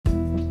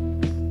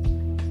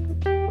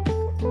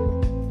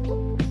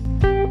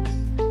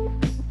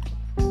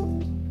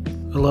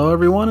Hello,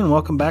 everyone, and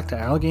welcome back to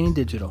Allegheny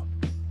Digital.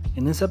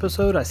 In this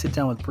episode, I sit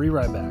down with Bree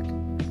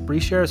Ryback. Bree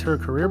shares her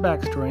career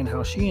backstory and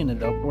how she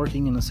ended up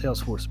working in the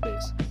Salesforce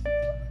space.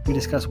 We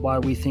discuss why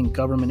we think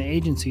government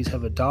agencies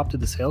have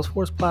adopted the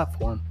Salesforce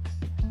platform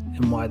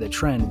and why the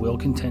trend will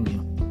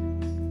continue.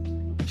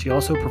 She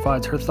also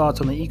provides her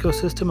thoughts on the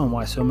ecosystem and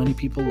why so many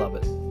people love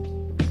it.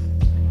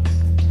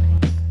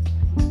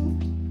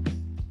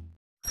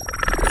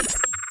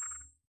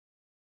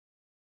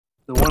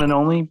 The one and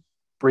only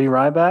Bree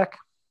Ryback.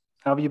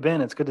 How have you been?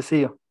 It's good to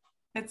see you.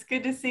 It's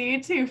good to see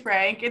you too,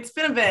 Frank. It's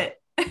been a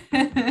bit.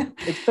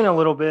 It's been a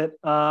little bit,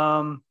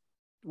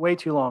 way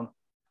too long.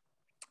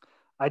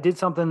 I did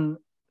something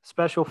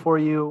special for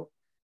you.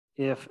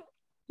 If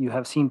you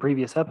have seen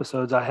previous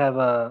episodes, I have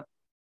a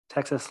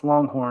Texas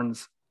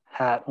Longhorns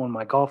hat on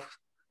my golf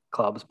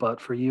clubs, but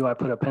for you, I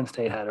put a Penn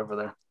State hat over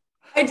there.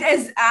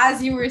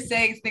 As you were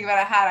saying something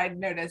about a hat, I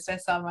noticed I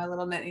saw my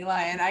little Nittany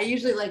Lion. I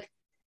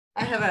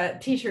have a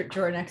t-shirt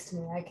drawer next to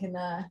me. I can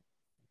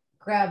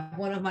grab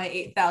one of my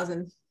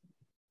 8,000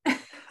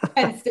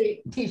 Penn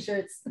State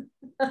t-shirts.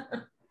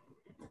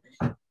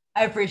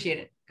 I appreciate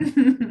it.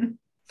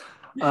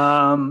 Yeah,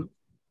 I'm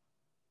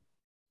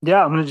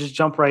going to just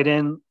jump right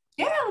in.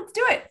 Yeah, let's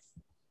do it.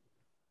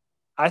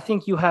 I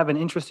think you have an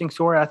interesting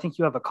story. I think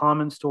you have a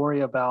common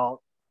story about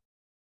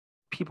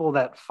people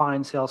that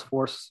find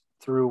Salesforce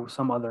through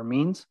some other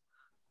means.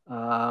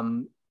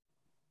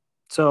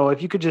 So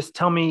if you could just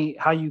tell me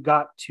how you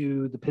got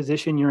to the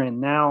position you're in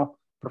now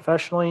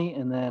professionally,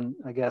 and then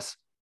I guess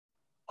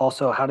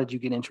also how did you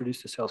get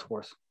introduced to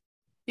Salesforce?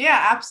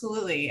 Yeah,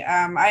 absolutely.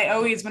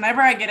 Whenever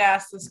I get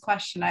asked this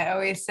question, I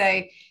always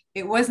say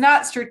it was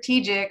not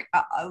strategic.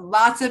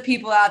 Lots of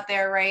people out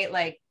there, right?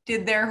 Like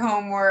did their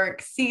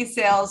homework, see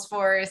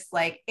Salesforce,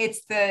 like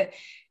it's the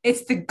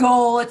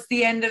goal, it's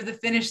the end of the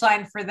finish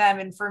line for them.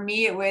 And for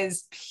me, it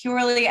was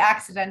purely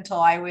accidental.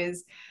 I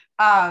was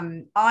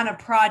on a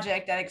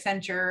project at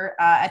Accenture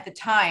at the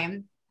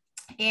time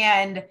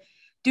and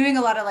doing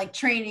a lot of like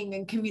training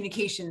and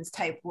communications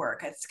type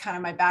work. It's kind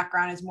of my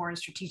background is more in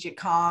strategic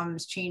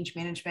comms, change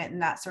management,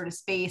 and that sort of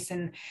space.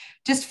 And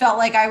just felt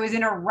like I was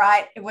in a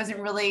rut. It wasn't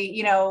really,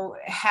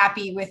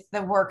 happy with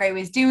the work I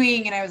was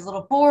doing. And I was a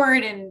little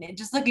bored and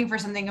just looking for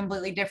something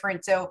completely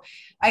different. So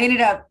I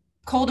ended up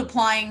cold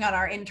applying on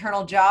our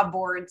internal job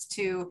boards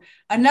to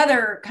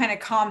another kind of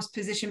comms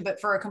position, but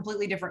for a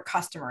completely different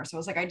customer. So I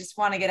was like, I just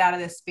want to get out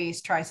of this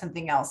space, try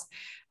something else.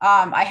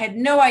 I had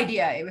no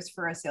idea it was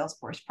for a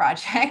Salesforce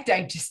project.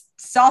 I just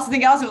saw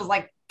something else. It was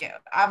like,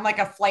 I'm like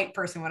a flight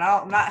person. When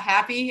I'm not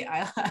happy,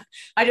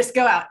 I just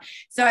go out.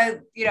 So I,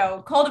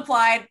 cold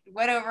applied,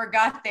 went over,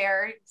 got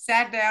there,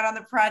 sat down on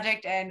the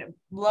project, and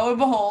lo and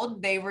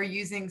behold, they were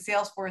using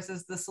Salesforce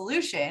as the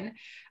solution.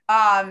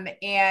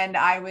 And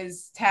I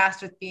was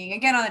tasked with being,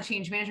 again, on the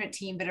change management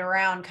team, but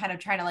around kind of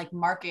trying to like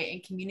market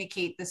and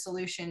communicate the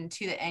solution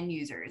to the end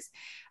users.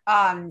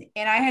 And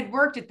I had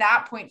worked at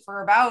that point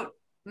for about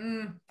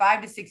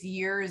 5 to 6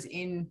 years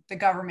in the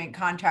government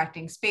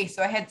contracting space.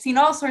 So I had seen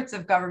all sorts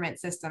of government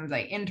systems.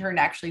 I interned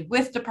actually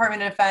with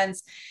Department of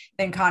Defense,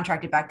 then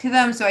contracted back to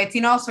them. So I'd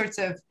seen all sorts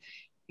of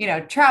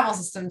travel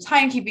systems,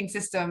 timekeeping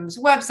systems,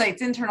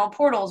 websites, internal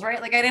portals,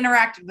 right? Like I'd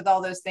interacted with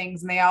all those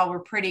things and they all were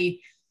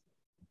pretty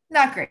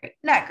not great.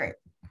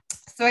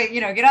 So I,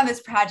 get on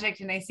this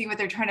project and I see what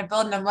they're trying to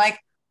build and I'm like,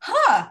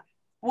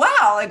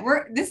 wow, like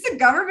this is a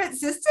government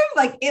system.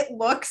 Like it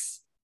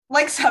looks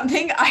like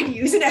something I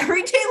use in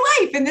everyday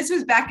life. And this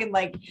was back in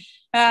like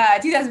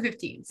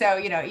 2015. So,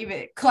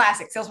 even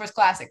classic, Salesforce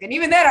classic. And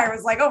even then I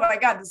was like, oh my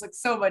God, this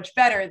looks so much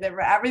better than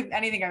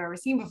anything I've ever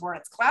seen before.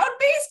 It's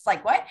cloud-based.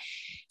 Like what?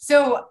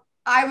 So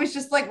I was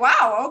just like,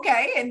 wow,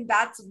 okay. And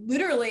that's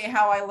literally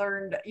how I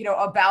learned,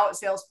 about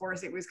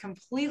Salesforce. It was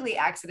completely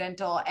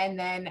accidental. And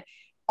then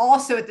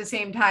also at the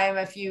same time,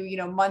 a few,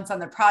 months on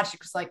the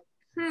project was like,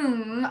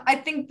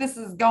 I think this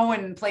is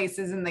going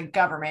places in the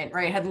government,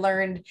 right? Had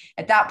learned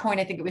at that point,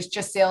 I think it was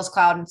just Sales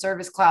Cloud and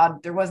Service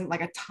Cloud. There wasn't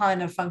like a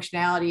ton of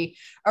functionality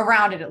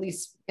around it, at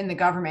least in the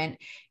government.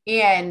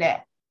 And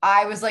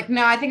I was like,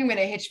 no, I think I'm going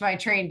to hitch my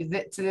train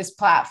to this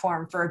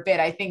platform for a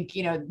bit. I think,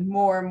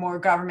 more and more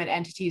government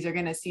entities are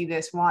going to see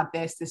this, want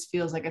this. This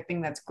feels like a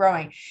thing that's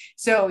growing.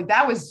 So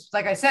that was,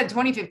 like I said,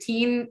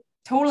 2015,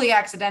 totally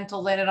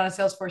accidental, landed on a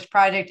Salesforce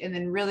project, and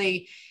then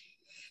really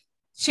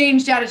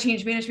changed out of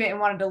change management and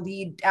wanted to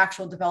lead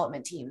actual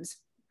development teams.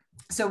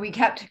 So we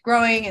kept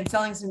growing and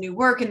selling some new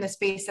work in the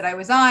space that I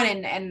was on.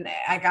 And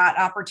I got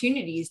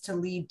opportunities to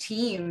lead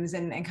teams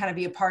and kind of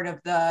be a part of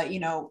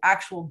the,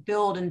 actual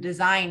build and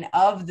design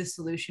of the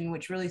solution,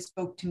 which really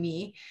spoke to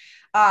me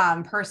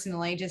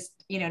personally, just,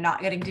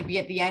 not getting to be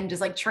at the end,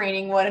 just like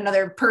training what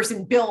another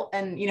person built.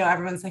 And,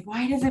 everyone's like,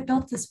 why does it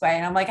built this way?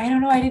 And I'm like, I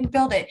don't know. I didn't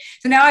build it.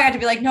 So now I got to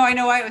be like, no, I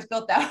know why it was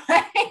built that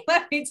way.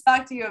 Let me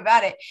talk to you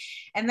about it.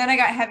 And then I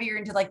got heavier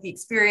into like the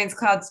experience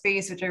cloud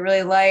space, which I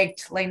really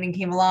liked. Lightning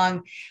came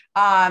along.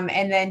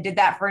 And then did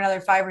that for another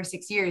 5 or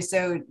 6 years.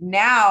 So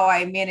now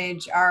I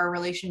manage our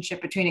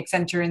relationship between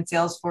Accenture and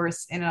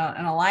Salesforce in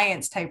an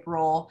alliance type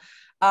role.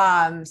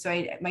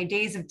 My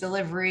days of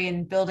delivery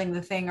and building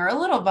the thing are a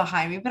little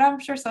behind me, but I'm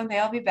sure someday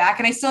I'll be back.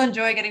 And I still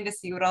enjoy getting to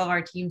see what all of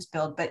our teams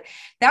build. But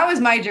that was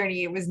my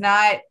journey. It was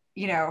not,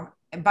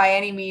 by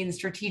any means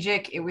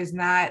strategic. It was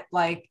not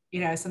like,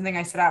 something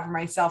I set out for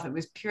myself. It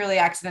was purely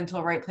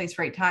accidental, right place,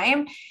 right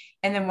time.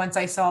 And then once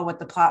I saw what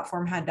the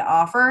platform had to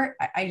offer,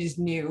 I just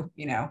knew,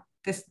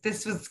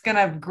 this was going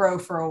to grow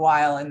for a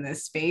while in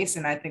this space.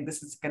 And I think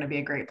this is going to be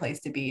a great place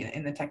to be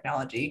in the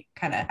technology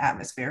kind of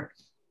atmosphere.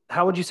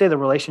 How would you say the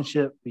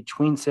relationship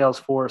between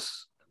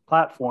Salesforce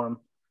platform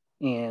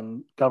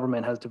and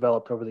government has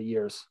developed over the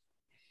years?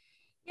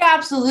 Yeah,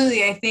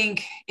 absolutely. I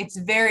think it's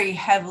very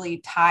heavily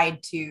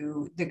tied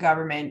to the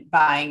government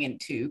buying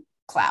into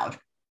cloud,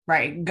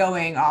 right?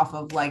 Going off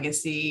of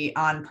legacy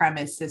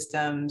on-premise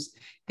systems,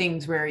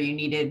 things where you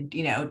needed,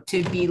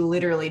 to be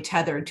literally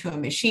tethered to a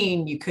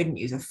machine. You couldn't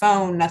use a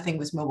phone. Nothing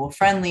was mobile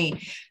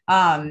friendly.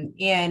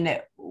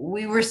 And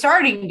we were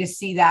starting to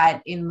see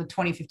that in the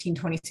 2015,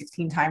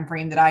 2016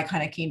 timeframe that I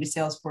kind of came to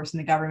Salesforce and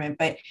the government.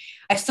 But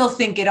I still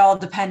think it all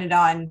depended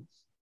on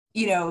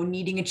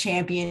needing a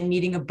champion,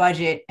 needing a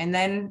budget. And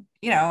then,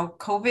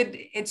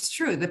 COVID, it's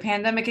true. The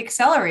pandemic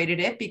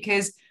accelerated it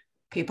because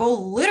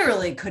people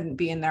literally couldn't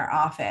be in their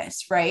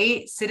office,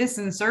 right?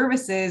 Citizen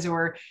services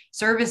or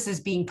services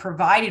being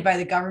provided by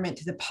the government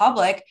to the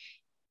public.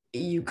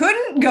 You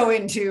couldn't go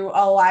into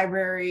a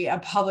library, a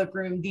public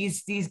room,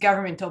 these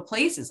governmental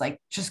places, like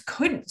just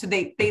couldn't. So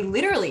they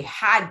literally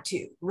had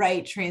to,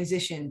 right,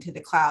 transition to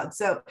the cloud.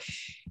 So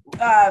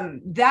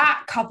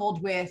that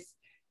coupled with,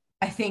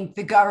 I think,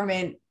 the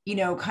government,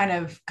 kind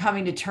of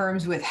coming to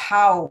terms with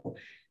how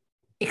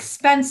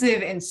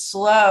expensive and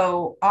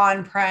slow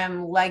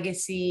on-prem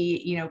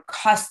legacy,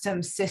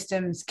 custom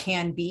systems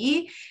can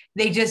be.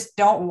 They just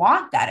don't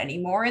want that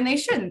anymore, and they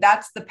shouldn't.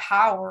 That's the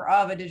power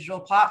of a digital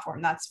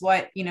platform. That's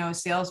what,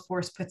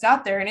 Salesforce puts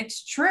out there. And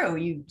it's true.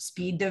 You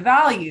speed to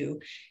value.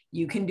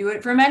 You can do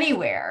it from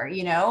anywhere,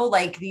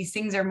 like these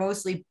things are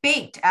mostly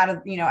baked out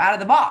of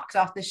the box,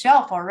 off the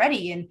shelf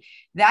already. And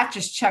that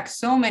just checks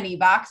so many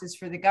boxes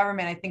for the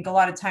government. I think a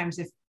lot of times,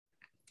 if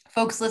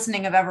folks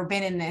listening have ever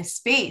been in this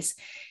space,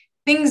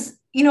 things,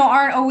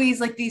 aren't always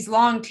like these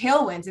long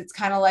tailwinds. It's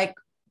kind of like,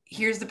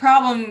 here's the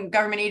problem,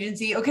 government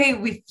agency. Okay,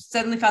 we've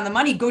suddenly found the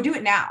money, go do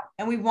it now.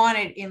 And we want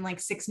it in like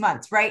 6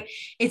 months, right?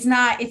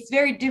 It's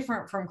very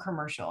different from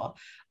commercial.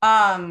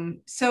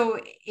 So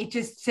it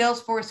just,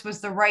 Salesforce was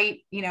the right,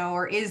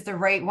 or is the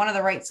right, one of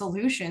the right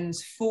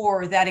solutions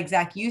for that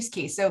exact use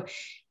case. So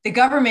the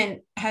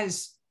government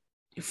has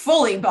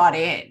fully bought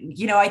in.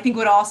 I think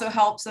what also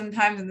helps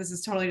sometimes, and this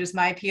is totally just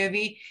my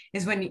POV,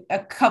 is when a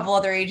couple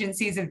other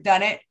agencies have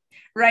done it,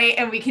 right?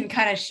 And we can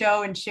kind of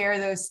show and share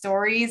those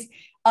stories.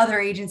 Other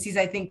agencies,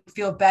 I think,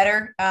 feel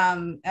better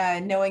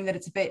knowing that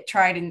it's a bit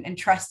tried and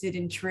trusted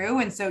and true.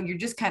 And so you're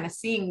just kind of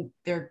seeing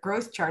their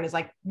growth chart is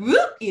like,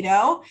 whoop,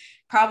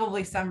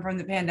 probably some from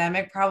the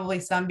pandemic, probably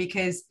some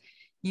because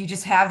you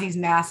just have these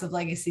massive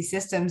legacy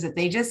systems that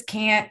they just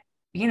can't,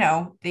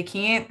 they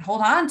can't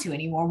hold on to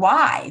anymore.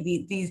 Why?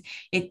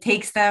 It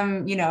takes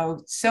them,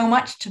 so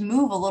much to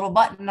move a little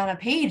button on a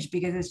page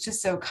because it's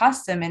just so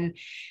custom. And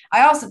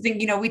I also think,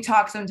 we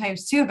talk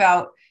sometimes too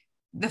about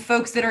the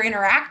folks that are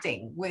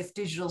interacting with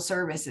digital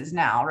services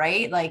now,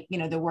 right? Like,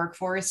 the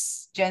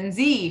workforce Gen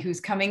Z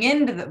who's coming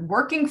into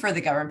working for the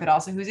government, but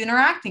also who's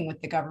interacting with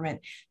the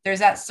government. There's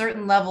that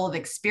certain level of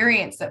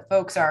experience that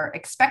folks are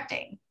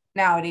expecting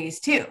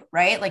nowadays too,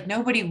 right? Like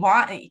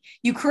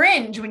you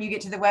cringe when you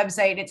get to the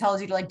website and it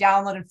tells you to like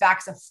download and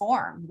fax a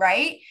form,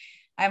 right?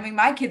 I mean,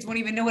 my kids won't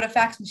even know what a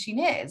fax machine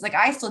is. Like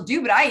I still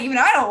do, but I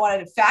don't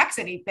want to fax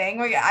anything.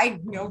 Like I,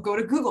 go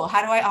to Google.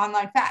 How do I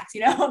online fax?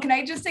 Can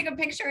I just take a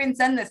picture and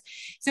send this?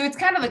 So it's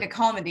kind of like a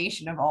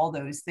culmination of all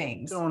those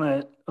things. On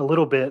it a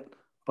little bit,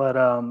 but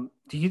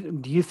do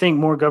you think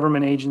more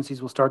government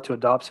agencies will start to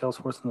adopt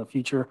Salesforce in the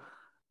future?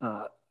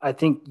 I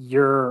think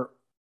your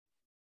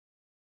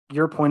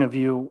point of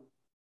view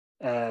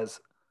as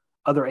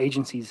other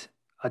agencies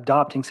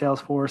adopting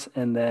Salesforce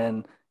and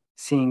then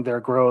seeing their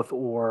growth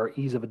or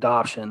ease of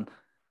adoption,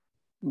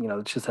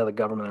 it's just how the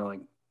government are like,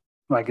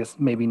 well, I guess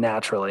maybe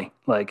naturally,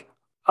 like,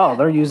 oh,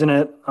 they're using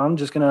it. I'm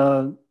just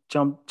gonna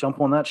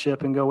jump on that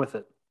ship and go with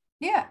it.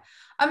 Yeah.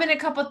 I mean, a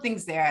couple of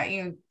things there.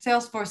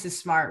 Salesforce is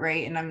smart,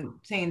 right? And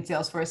I'm saying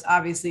Salesforce,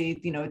 obviously,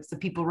 it's the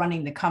people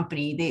running the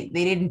company.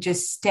 They didn't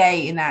just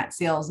stay in that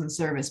sales and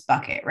service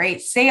bucket,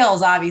 right?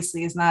 Sales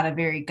obviously is not a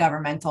very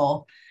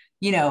governmental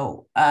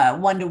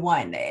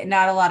one-to-one.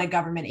 Not a lot of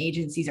government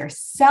agencies are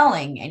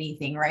selling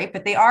anything, right?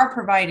 But they are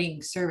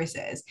providing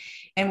services.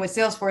 And what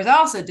Salesforce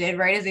also did,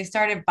 right, is they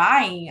started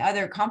buying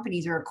other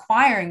companies or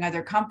acquiring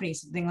other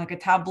companies, something like a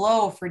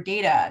Tableau for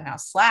data, now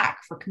Slack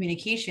for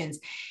communications.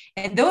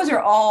 And those are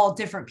all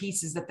different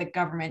pieces that the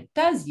government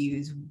does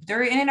use.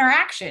 They're in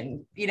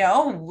interaction,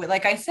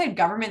 like I said,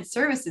 government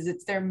services,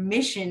 it's their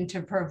mission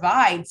to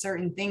provide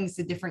certain things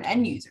to different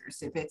end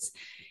users. If it's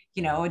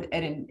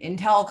an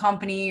intel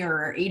company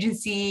or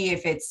agency,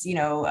 if it's,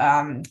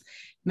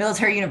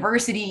 military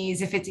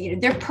universities, if it's,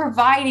 they're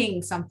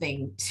providing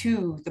something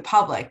to the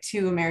public,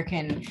 to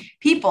American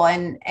people.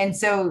 And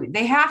so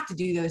they have to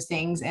do those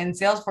things. And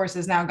Salesforce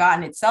has now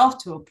gotten itself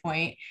to a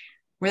point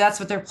where that's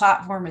what their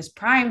platform is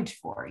primed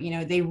for.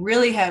 They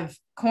really have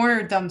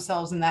cornered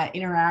themselves in that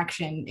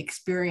interaction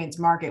experience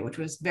market, which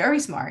was very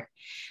smart,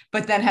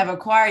 but then have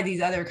acquired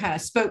these other kind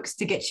of spokes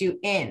to get you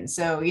in.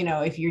 So,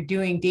 if you're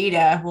doing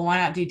data, well, why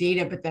not do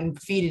data, but then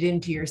feed it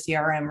into your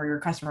CRM or your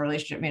customer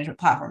relationship management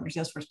platform,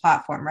 your Salesforce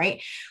platform,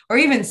 right? Or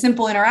even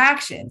simple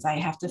interactions. I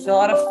have to fill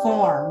out a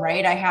form,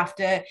 right? I have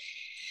to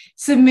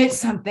submit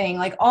something,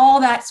 like all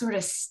that sort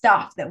of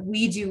stuff that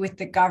we do with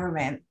the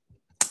government.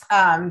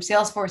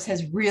 Salesforce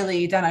has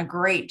really done a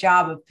great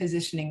job of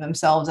positioning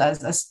themselves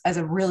as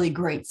a really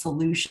great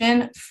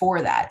solution for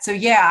that. So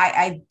yeah,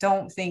 I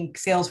don't think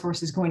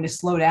Salesforce is going to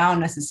slow down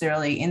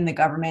necessarily in the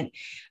government.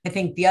 I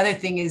think the other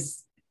thing is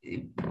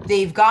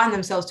they've gotten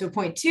themselves to a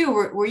point too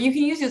where you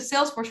can use your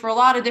Salesforce for a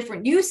lot of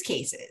different use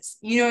cases.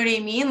 You know what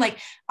I mean? Like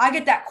I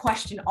get that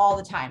question all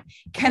the time.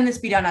 Can this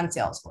be done on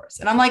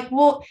Salesforce? And I'm like,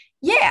 well,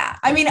 yeah.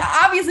 I mean,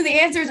 obviously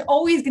the answer is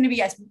always going to be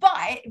yes,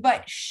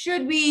 but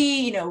should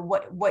we,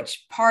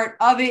 which part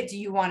of it do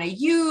you want to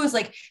use?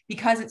 Like,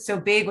 because it's so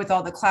big with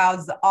all the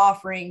clouds, the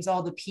offerings,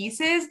 all the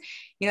pieces,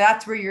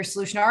 that's where your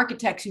solution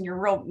architects and your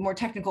real more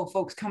technical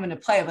folks come into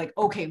play of like,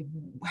 okay,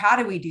 how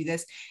do we do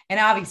this? And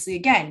obviously,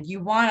 again,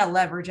 you want to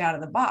leverage out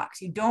of the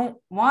box. You don't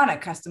want to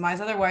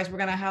customize. Otherwise, we're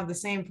going to have the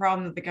same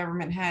problem that the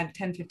government had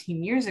 10,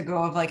 15 years ago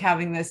of like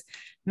having this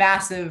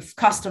massive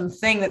custom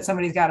thing that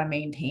somebody's got to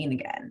maintain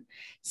again.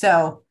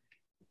 So,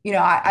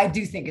 I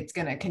do think it's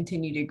going to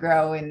continue to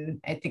grow.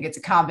 And I think it's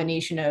a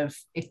combination of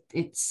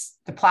it's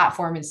the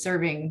platform is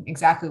serving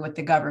exactly what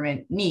the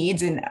government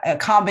needs, and a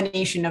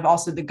combination of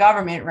also the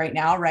government right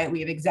now, right? We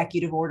have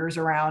executive orders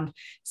around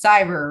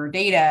cyber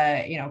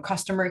data,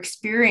 customer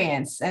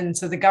experience. And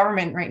so the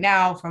government right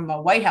now, from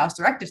a White House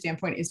directive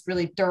standpoint, is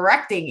really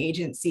directing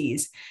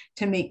agencies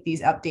to make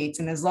these updates.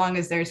 And as long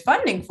as there's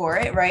funding for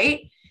it,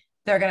 right,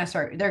 they're going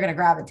to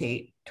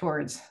gravitate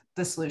towards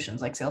the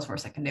solutions like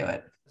Salesforce that can do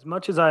it. As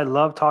much as I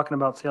love talking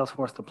about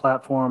Salesforce, the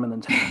platform, and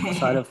the technical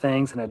side of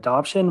things and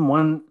adoption,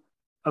 one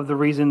of the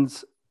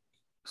reasons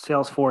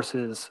Salesforce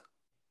is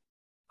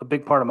a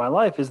big part of my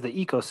life is the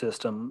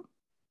ecosystem.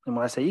 And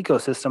when I say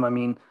ecosystem, I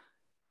mean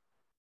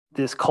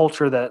this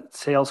culture that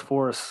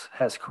Salesforce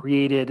has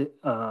created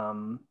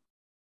of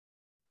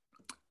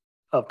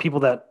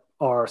people that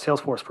are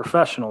Salesforce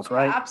professionals,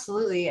 right?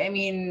 Absolutely. I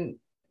mean,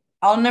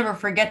 I'll never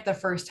forget the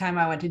first time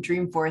I went to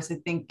Dreamforce.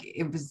 I think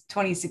it was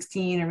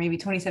 2016 or maybe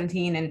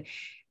 2017. And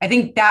I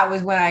think that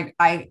was when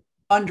I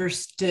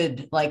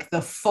understood like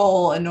the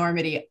full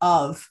enormity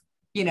of,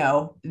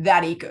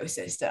 that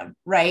ecosystem,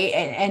 right?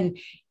 And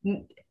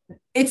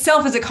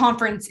itself as a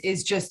conference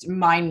is just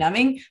mind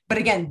numbing. But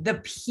again, the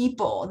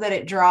people that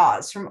it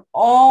draws from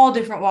all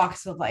different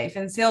walks of life,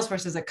 and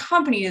Salesforce as a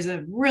company does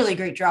a really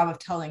great job of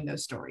telling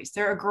those stories.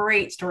 They're a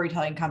great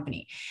storytelling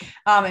company.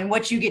 And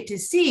what you get to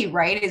see,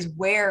 right, is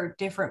where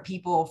different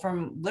people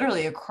from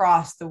literally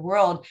across the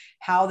world,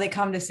 how they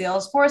come to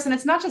Salesforce. And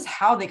it's not just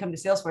how they come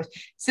to Salesforce.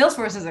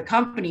 Salesforce as a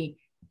company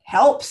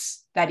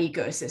helps that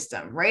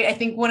ecosystem, right? I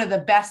think one of the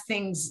best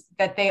things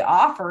that they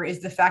offer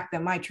is the fact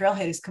that My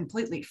Trailhead is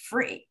completely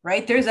free,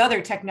 right? There's other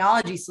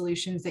technology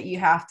solutions that you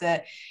have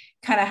to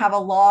kind of have a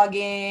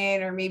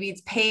login, or maybe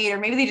it's paid, or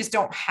maybe they just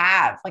don't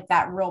have like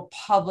that real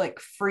public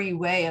free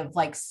way of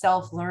like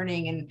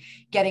self-learning and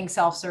getting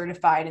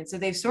self-certified. And so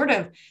they've sort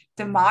of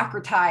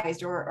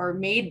democratized or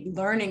made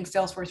learning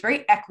Salesforce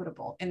very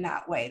equitable in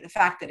that way. The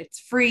fact that it's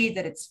free,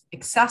 that it's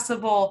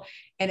accessible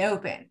and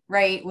open,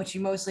 right? Which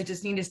you mostly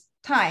just need is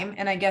time,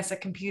 and I guess a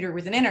computer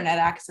with an internet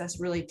access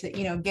really to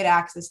get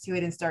access to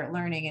it and start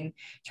learning and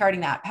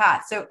charting that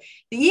path. So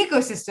the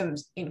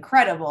ecosystem's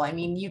incredible. I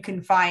mean, you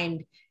can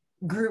find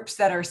groups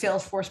that are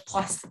Salesforce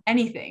plus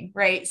anything,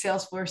 right?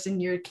 Salesforce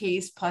in your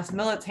case plus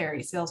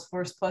military,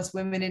 Salesforce plus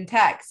women in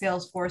tech,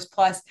 Salesforce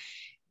plus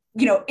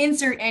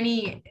insert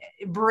any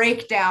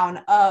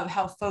breakdown of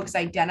how folks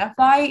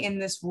identify in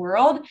this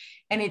world,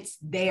 and it's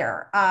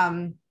there.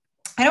 I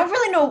don't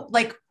really know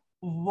like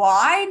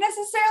why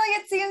necessarily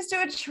it seems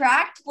to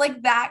attract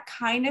like that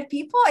kind of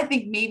people. I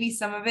think maybe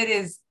some of it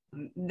is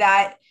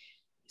that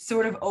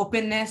sort of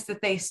openness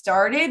that they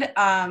started.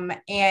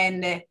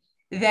 And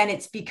then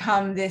it's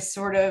become this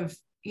sort of,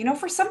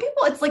 for some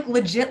people, it's like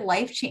legit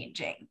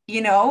life-changing,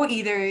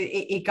 either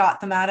it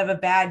got them out of a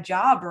bad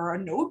job or a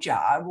no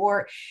job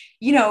or,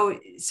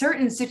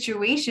 certain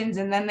situations.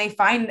 And then they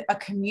find a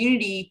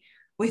community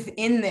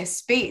within this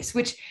space,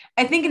 which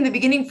I think in the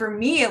beginning for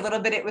me, a little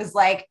bit, it was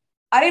like,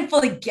 I didn't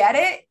fully get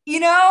it.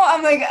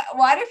 I'm like,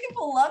 why do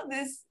people love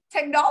this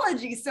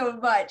technology so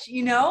much,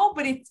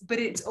 but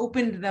it's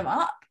opened them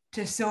up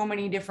to so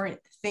many different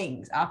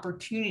things,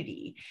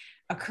 opportunity,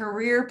 a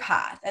career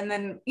path. And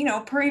then,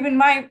 per even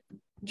my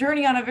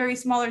journey on a very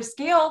smaller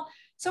scale,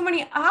 so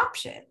many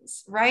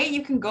options, right?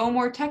 You can go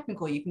more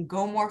technical, you can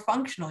go more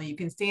functional, you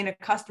can stay in a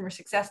customer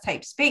success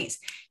type space.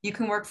 You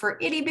can work for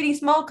itty bitty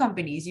small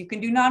companies, you can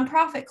do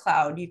nonprofit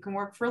cloud, you can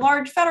work for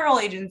large federal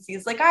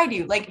agencies like I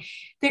do. Like,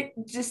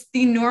 just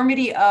the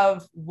enormity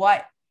of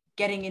what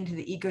getting into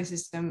the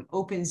ecosystem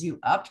opens you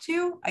up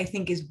to, I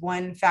think, is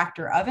one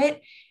factor of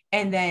it.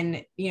 And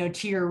then,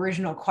 to your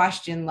original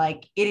question,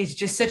 like, it is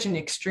just such an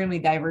extremely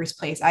diverse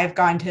place. I've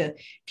gone to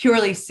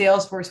purely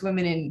Salesforce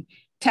Women in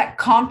Tech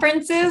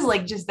conferences,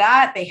 like just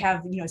that. They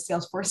have,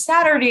 Salesforce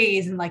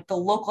Saturdays and like the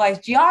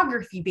localized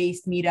geography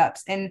based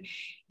meetups. And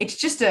it's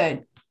just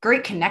a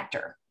great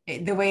connector,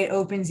 the way it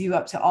opens you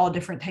up to all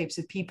different types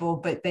of people.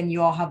 But then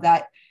you all have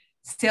that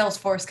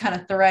Salesforce kind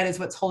of thread is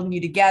what's holding you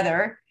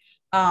together,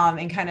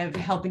 and kind of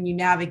helping you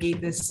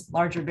navigate this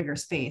larger, bigger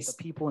space.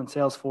 The people in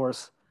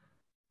Salesforce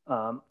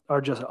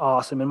are just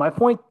awesome. And my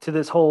point to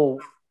this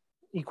whole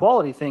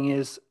equality thing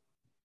is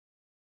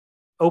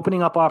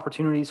opening up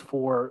opportunities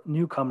for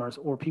newcomers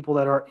or people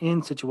that are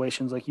in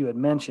situations like you had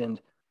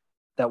mentioned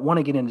that want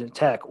to get into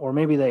tech, or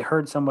maybe they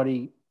heard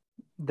somebody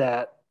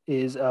that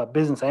is a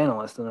business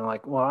analyst and they're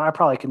like, well, I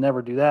probably could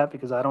never do that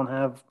because I don't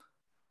have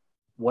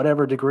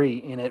whatever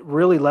degree. And it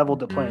really leveled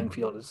the playing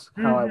field is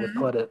how I would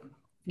put it.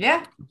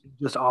 Yeah.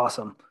 Just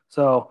awesome.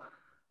 So,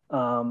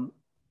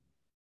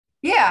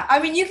 yeah, I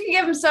mean, you can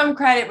give them some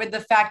credit with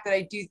the fact that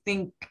I do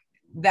think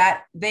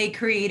that they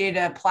created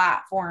a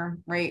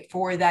platform, right,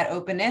 for that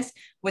openness.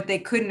 What they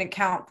couldn't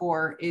account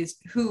for is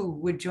who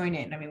would join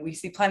in. I mean, we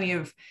see plenty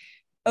of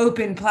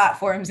open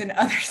platforms in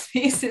other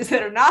spaces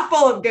that are not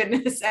full of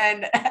goodness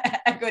and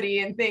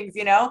equity and things,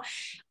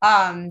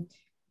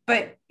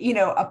 but,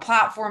 a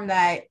platform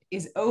that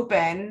is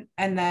open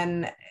and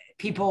then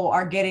people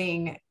are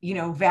getting,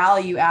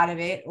 value out of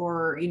it,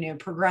 or,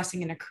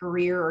 progressing in a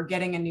career or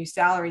getting a new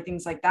salary,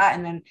 things like that.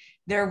 And then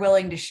they're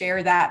willing to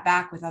share that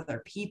back with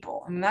other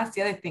people. I mean, that's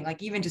the other thing,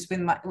 like even just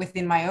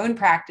within my own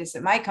practice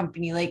at my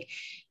company, like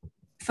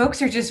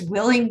folks are just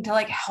willing to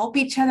like help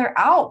each other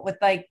out with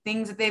like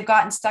things that they've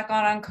gotten stuck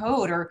on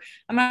code. Or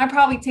I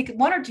probably take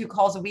 1 or 2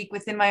 calls a week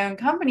within my own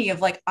company of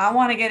like, I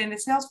want to get into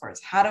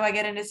Salesforce. How do I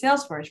get into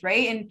Salesforce?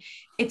 Right. And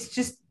it's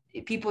just,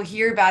 people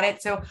hear about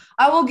it. So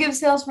I will give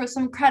Salesforce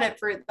some credit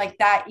for like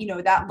that,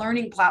 that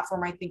learning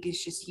platform, I think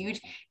is just huge.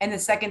 And the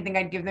second thing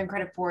I'd give them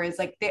credit for is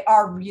like, they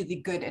are really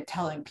good at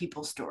telling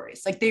people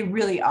stories. Like they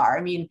really are.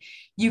 I mean,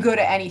 you go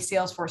to any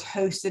Salesforce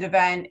hosted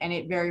event and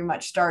it very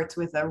much starts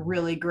with a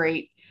really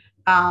great,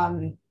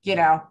 kind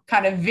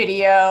of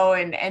video,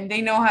 and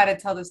they know how to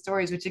tell the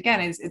stories, which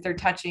again is they're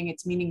touching,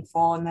 it's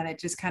meaningful. And then it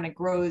just kind of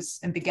grows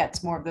and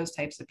begets more of those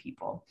types of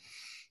people.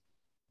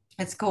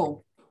 It's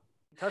cool.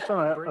 Touched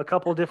on a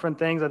couple of different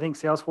things. I think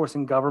Salesforce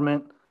and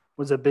government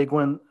was a big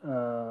one.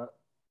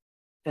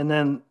 And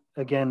then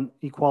again,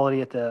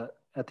 equality at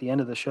the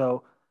end of the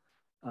show.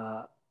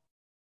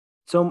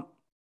 So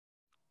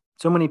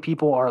many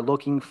people are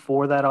looking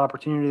for that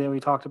opportunity that we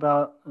talked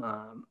about.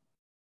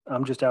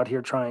 I'm just out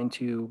here trying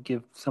to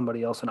give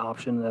somebody else an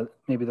option that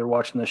maybe they're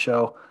watching the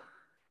show,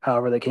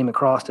 however they came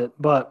across it.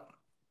 But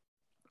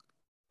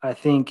I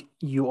think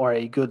you are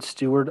a good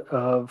steward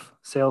of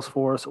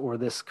Salesforce or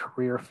this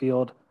career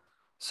field.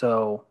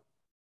 So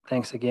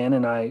thanks again,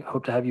 and I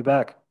hope to have you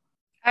back.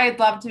 I'd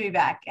love to be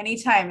back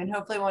anytime, and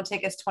hopefully it won't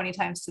take us 20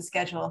 times to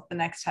schedule the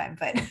next time,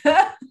 but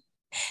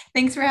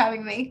thanks for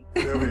having me.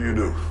 Whatever you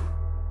do,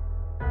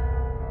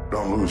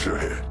 don't lose your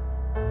head.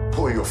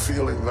 Pull your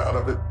feelings out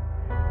of it.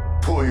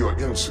 Pull your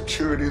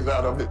insecurities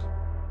out of it.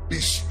 Be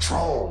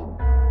strong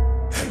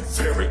and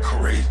very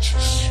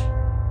courageous.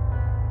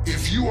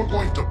 If you are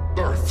going to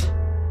birth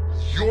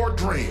your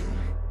dream,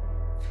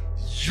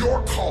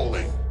 your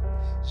calling,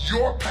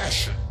 your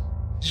passion,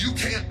 you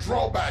can't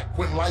draw back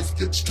when life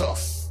gets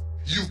tough.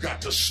 You've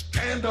got to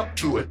stand up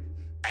to it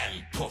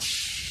and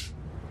push.